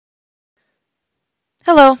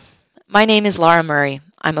Hello, my name is Laura Murray.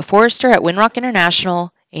 I'm a forester at Winrock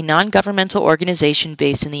International, a non-governmental organization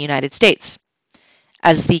based in the United States.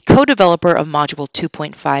 As the co-developer of Module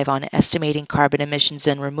 2.5 on estimating carbon emissions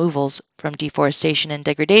and removals from deforestation and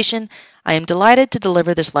degradation, I am delighted to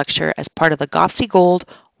deliver this lecture as part of the GOFC-GOLD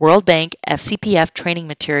World Bank FCPF training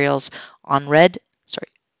materials on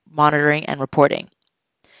monitoring and reporting.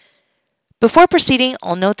 Before proceeding,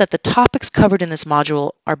 I'll note that the topics covered in this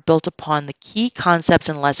module are built upon the key concepts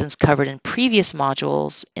and lessons covered in previous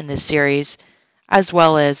modules in this series, as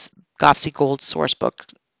well as GOFC-GOLD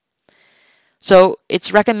sourcebook. So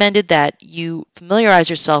it's recommended that you familiarize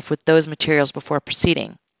yourself with those materials before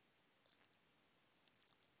proceeding.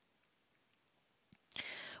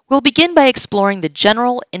 We'll begin by exploring the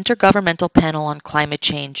General Intergovernmental Panel on Climate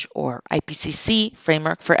Change, or IPCC,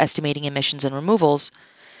 framework for estimating emissions and removals.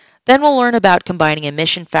 Then we'll learn about combining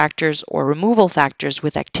emission factors or removal factors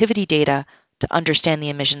with activity data to understand the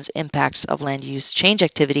emissions impacts of land use change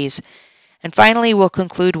activities. And finally, we'll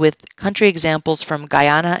conclude with country examples from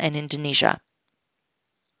Guyana and Indonesia.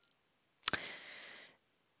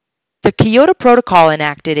 The Kyoto Protocol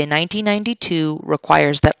enacted in 1992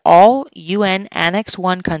 requires that all UN Annex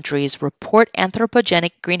I countries report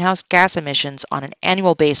anthropogenic greenhouse gas emissions on an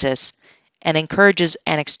annual basis and encourages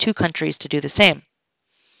Annex II countries to do the same.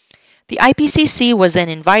 The IPCC was then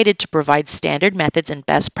invited to provide standard methods and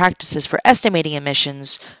best practices for estimating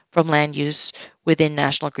emissions from land use within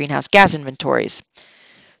national greenhouse gas inventories.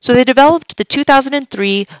 So they developed the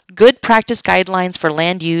 2003 Good Practice Guidelines for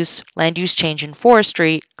Land Use Change in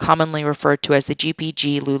Forestry, commonly referred to as the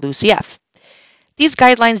GOFC-GOLD. These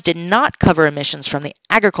guidelines did not cover emissions from the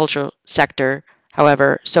agricultural sector,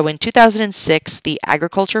 however, so in 2006, the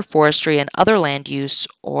Agriculture, Forestry, and Other Land Use,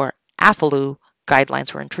 or AFLU,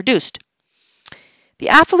 guidelines were introduced. The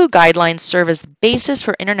AFLU guidelines serve as the basis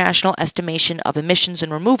for international estimation of emissions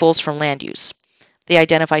and removals from land use. They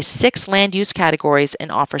identify 6 land use categories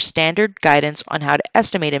and offer standard guidance on how to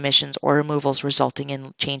estimate emissions or removals resulting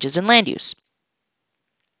in changes in land use.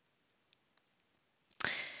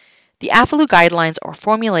 The AFLU guidelines are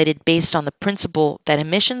formulated based on the principle that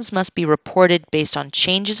emissions must be reported based on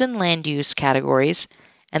changes in land use categories,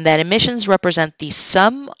 and that emissions represent the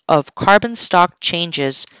sum of carbon stock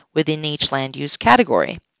changes within each land use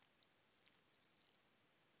category.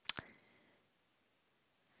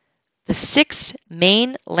 The 6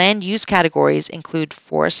 main land use categories include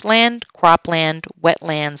forest land, cropland,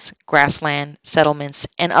 wetlands, grassland, settlements,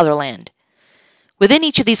 and other land. Within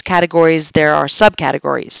each of these categories, there are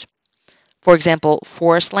subcategories. For example,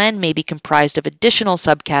 forest land may be comprised of additional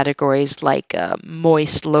subcategories like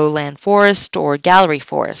moist lowland forest or gallery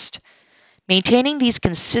forest. Maintaining these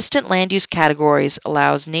consistent land use categories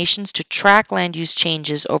allows nations to track land use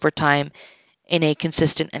changes over time in a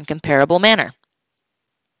consistent and comparable manner.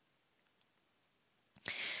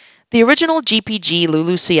 The original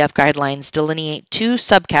GOFC-GOLD guidelines delineate 2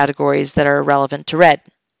 subcategories that are relevant to REDD: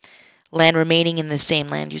 land remaining in the same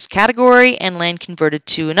land use category and land converted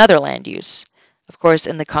to another land use. Of course,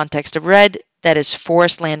 in the context of REDD, that is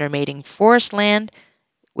forest land remaining forest land,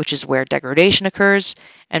 which is where degradation occurs,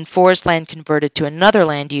 and forest land converted to another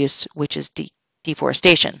land use, which is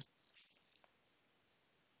deforestation.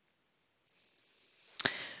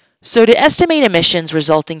 So to estimate emissions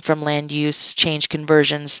resulting from land use change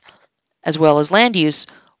conversions, as well as land use,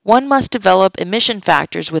 one must develop emission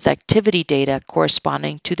factors with activity data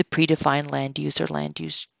corresponding to the predefined land use or land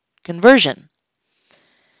use conversion.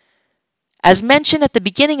 As mentioned at the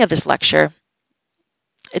beginning of this lecture,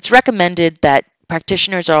 it's recommended that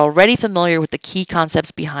practitioners are already familiar with the key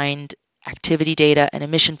concepts behind activity data and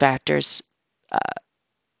emission factors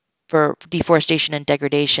for deforestation and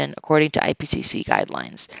degradation according to IPCC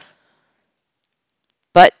guidelines.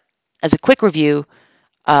 But as a quick review,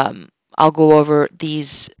 I'll go over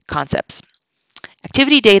these concepts.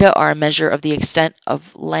 Activity data are a measure of the extent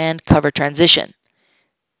of land cover transition.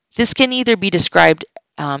 This can either be described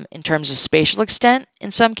in terms of spatial extent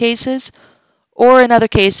in some cases, or in other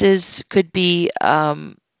cases could be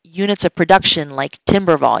units of production like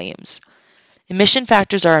timber volumes. Emission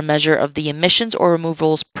factors are a measure of the emissions or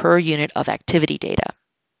removals per unit of activity data.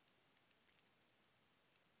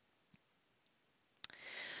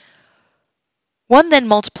 One then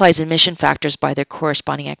multiplies emission factors by their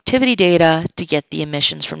corresponding activity data to get the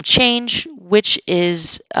emissions from change, which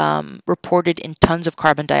is reported in tons of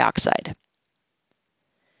carbon dioxide.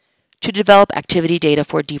 To develop activity data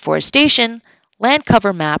for deforestation, land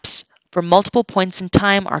cover maps for multiple points in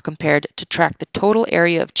time are compared to track the total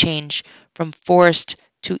area of change from forest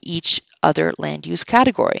to each other land use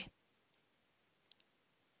category.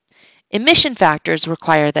 Emission factors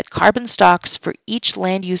require that carbon stocks for each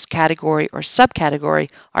land use category or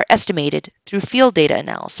subcategory are estimated through field data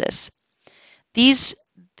analysis. These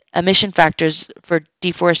emission factors for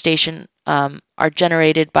deforestation are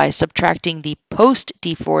generated by subtracting the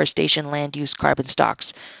post-deforestation land use carbon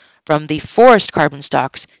stocks from the forest carbon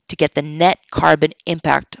stocks to get the net carbon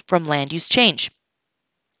impact from land use change.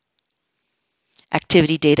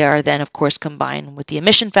 Activity data are then, of course, combined with the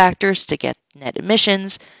emission factors to get net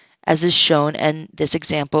emissions, as is shown in this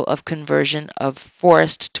example of conversion of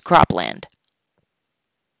forest to cropland.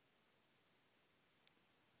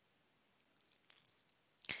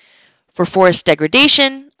 For forest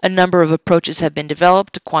degradation, a number of approaches have been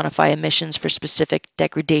developed to quantify emissions for specific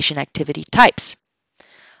degradation activity types.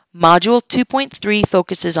 Module 2.3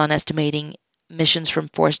 focuses on estimating emissions from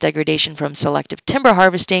forest degradation from selective timber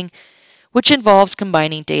harvesting, which involves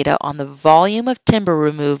combining data on the volume of timber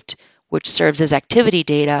removed, which serves as activity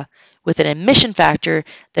data, with an emission factor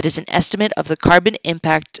that is an estimate of the carbon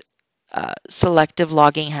impact selective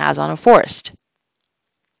logging has on a forest.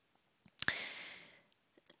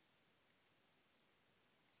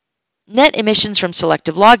 Net emissions from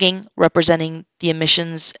selective logging, representing the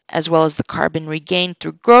emissions as well as the carbon regained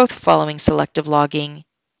through growth following selective logging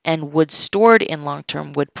and wood stored in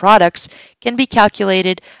long-term wood products, can be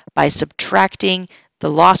calculated by subtracting the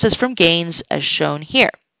losses from gains as shown here.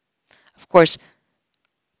 Of course,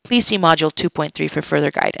 please see Module 2.3 for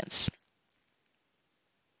further guidance.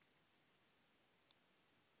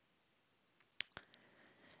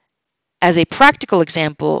 As a practical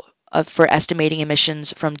example for estimating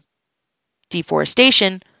emissions from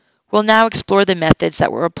deforestation, we'll now explore the methods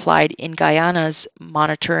that were applied in Guyana's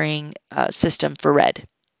monitoring system for REDD.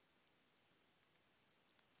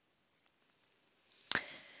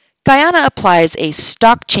 Guyana applies a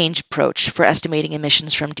stock change approach for estimating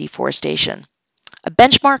emissions from deforestation. A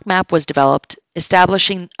benchmark map was developed,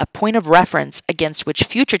 establishing a point of reference against which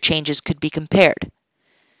future changes could be compared.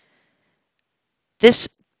 This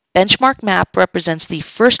benchmark map represents the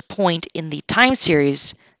first point in the time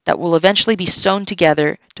series that will eventually be sewn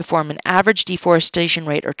together to form an average deforestation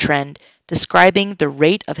rate or trend, describing the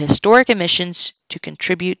rate of historic emissions to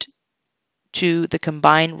contribute to the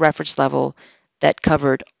combined reference level that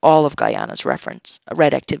covered all of Guyana's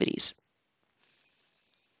REDD activities.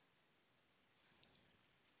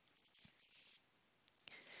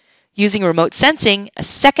 Using remote sensing, a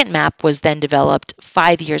second map was then developed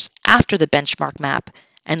 5 years after the benchmark map,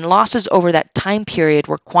 and losses over that time period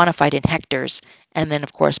were quantified in hectares, and then,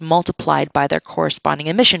 of course, multiplied by their corresponding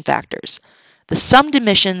emission factors. The summed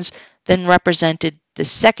emissions then represented the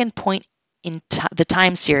second point in the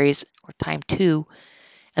time series, or time 2,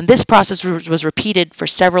 and this process was repeated for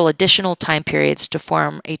several additional time periods to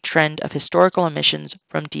form a trend of historical emissions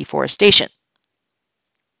from deforestation.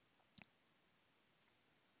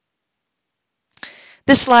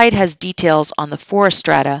 This slide has details on the forest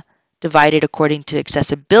strata, divided according to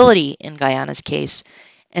accessibility in Guyana's case,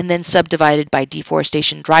 and then subdivided by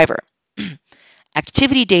deforestation driver.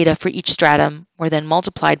 Activity data for each stratum were then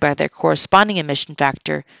multiplied by their corresponding emission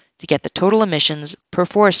factor to get the total emissions per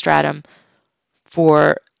forest stratum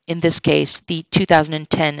for, in this case, the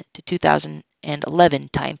 2010 to 2011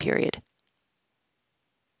 time period.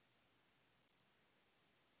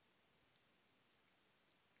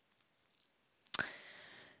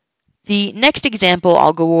 The next example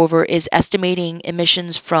I'll go over is estimating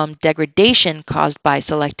emissions from degradation caused by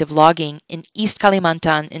selective logging in East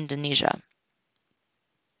Kalimantan, Indonesia.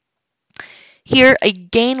 Here, a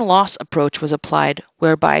gain-loss approach was applied,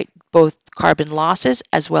 whereby both carbon losses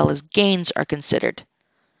as well as gains are considered.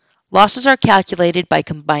 Losses are calculated by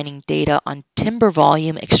combining data on timber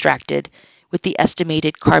volume extracted with the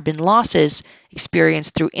estimated carbon losses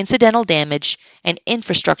experienced through incidental damage and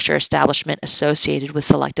infrastructure establishment associated with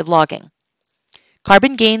selective logging.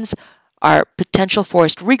 Carbon gains are potential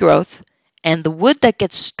forest regrowth, and the wood that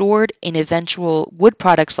gets stored in eventual wood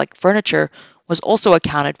products like furniture was also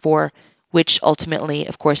accounted for, which ultimately,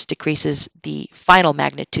 of course, decreases the final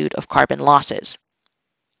magnitude of carbon losses.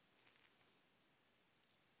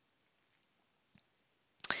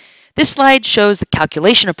 This slide shows the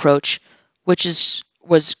calculation approach, which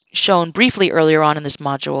was shown briefly earlier on in this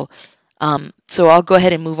module. So I'll go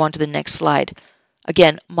ahead and move on to the next slide.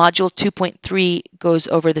 Again, Module 2.3 goes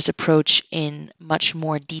over this approach in much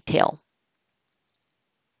more detail.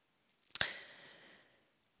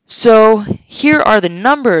 So here are the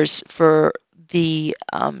numbers for the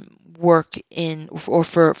work in, or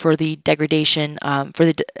for the degradation, for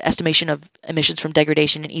the estimation of emissions from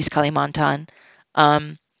degradation in East Kalimantan.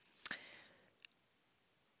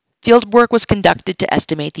 Field work was conducted to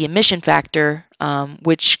estimate the emission factor,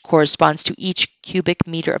 which corresponds to each cubic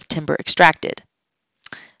meter of timber extracted.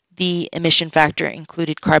 The emission factor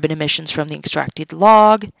included carbon emissions from the extracted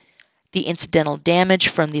log, the incidental damage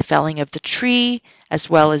from the felling of the tree, as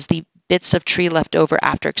well as the bits of tree left over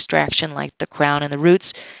after extraction, like the crown and the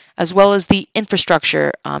roots, as well as the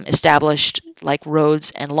infrastructure established, like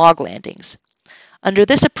roads and log landings. Under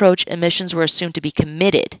this approach, emissions were assumed to be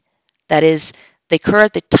committed. That is, they occur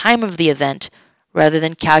at the time of the event, rather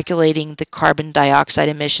than calculating the carbon dioxide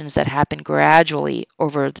emissions that happen gradually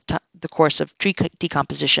over the course of tree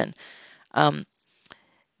decomposition.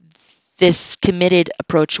 This committed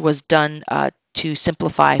approach was done to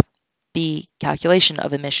simplify the calculation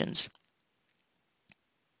of emissions.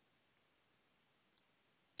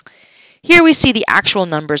 Here we see the actual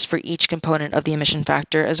numbers for each component of the emission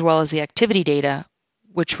factor, as well as the activity data,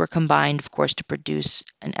 which were combined, of course, to produce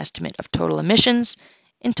an estimate of total emissions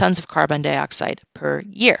in tons of carbon dioxide per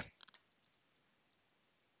year.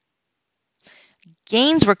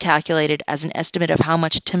 Gains were calculated as an estimate of how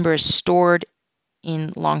much timber is stored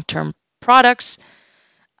in long-term products,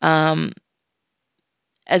 as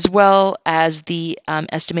well as the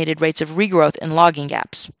estimated rates of regrowth in logging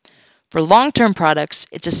gaps. For long-term products,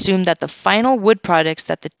 it's assumed that the final wood products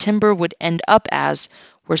that the timber would end up as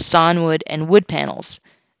were sawn wood and wood panels.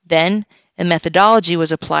 Then, a methodology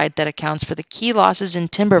was applied that accounts for the key losses in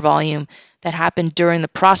timber volume that happened during the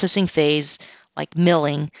processing phase, like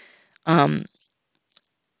milling,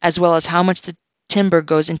 as well as how much the timber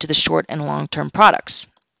goes into the short and long-term products.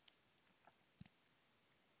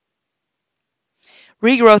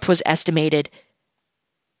 Regrowth was estimated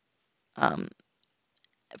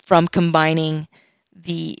from combining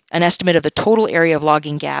an estimate of the total area of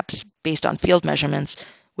logging gaps based on field measurements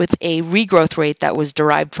with a regrowth rate that was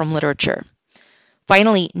derived from literature.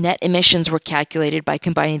 Finally, net emissions were calculated by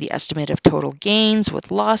combining the estimate of total gains with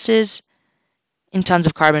losses in tons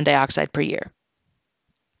of carbon dioxide per year.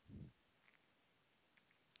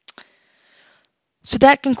 So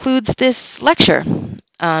that concludes this lecture.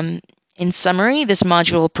 In summary, this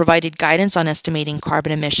module provided guidance on estimating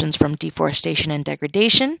carbon emissions from deforestation and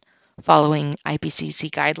degradation, following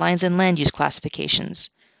IPCC guidelines and land use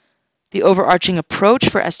classifications. The overarching approach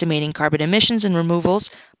for estimating carbon emissions and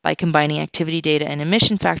removals by combining activity data and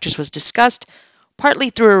emission factors was discussed, partly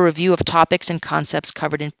through a review of topics and concepts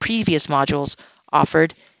covered in previous modules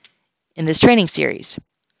offered in this training series.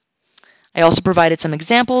 I also provided some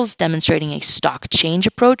examples demonstrating a stock change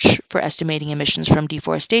approach for estimating emissions from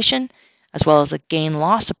deforestation, as well as a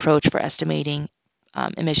gain-loss approach for estimating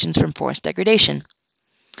emissions from forest degradation.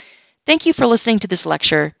 Thank you for listening to this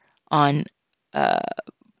lecture of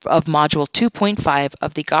Module 2.5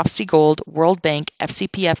 of the GOFC-GOLD World Bank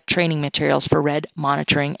FCPF training materials for REDD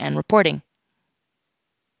monitoring and reporting.